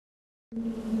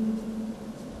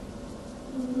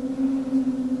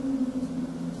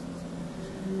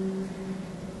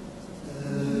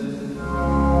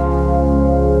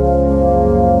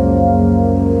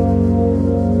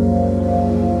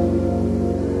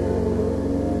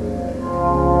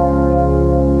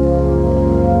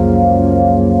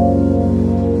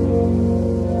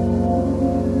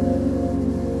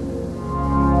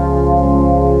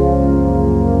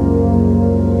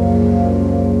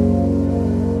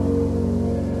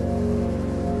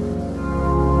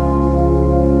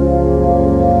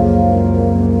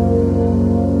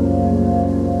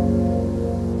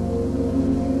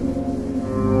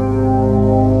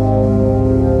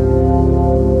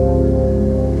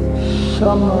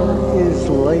Summer is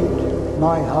late,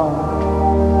 my heart.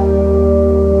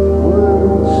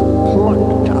 Words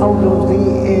plucked out of the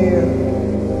air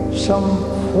some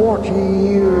 40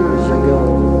 years ago,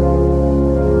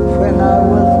 when I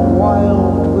was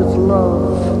wild with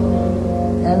love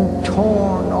and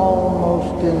torn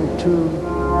almost in two.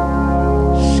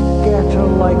 Scatter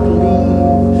like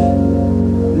leaves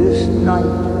this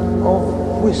night of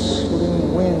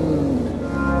whistling wind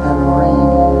and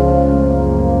rain.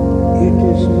 It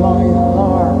is my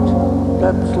heart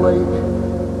that's late.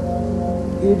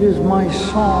 It is my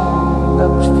song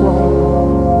that's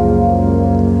flown.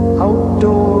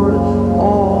 Outdoors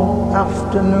all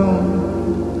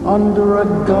afternoon, under a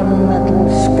gunmetal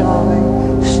sky,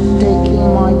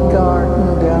 staking my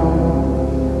garden down.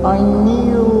 I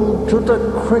kneel to the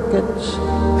crickets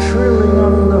trilling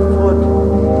underfoot,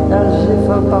 as if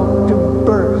about to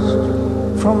burst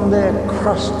from their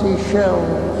crusty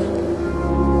shells.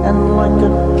 And like a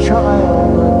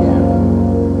child again,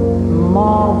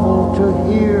 marvel to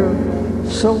hear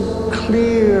so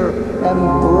clear and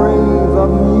brave a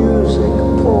music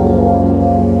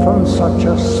pour from such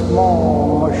a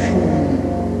small machine.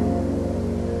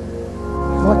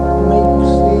 What makes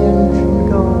the engine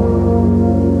go?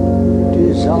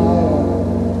 Desire,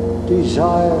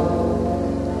 desire,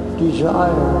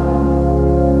 desire.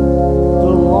 The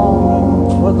longing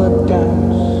for the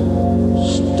dance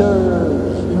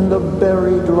stirs in the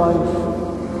buried life.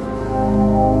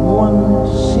 One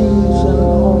season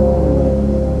only,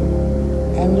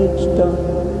 and it's done.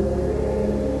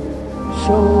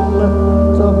 So let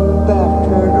the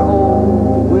battered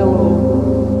old willow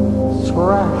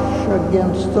thrash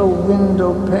against the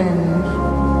window panes,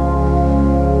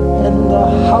 and the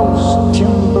house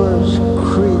timbers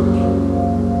creak.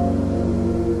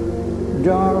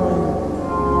 Darling,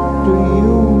 do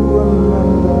you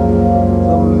remember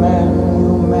the man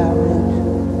you married?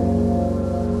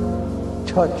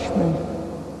 Touch me,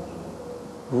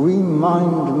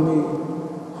 remind me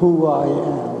who I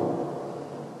am.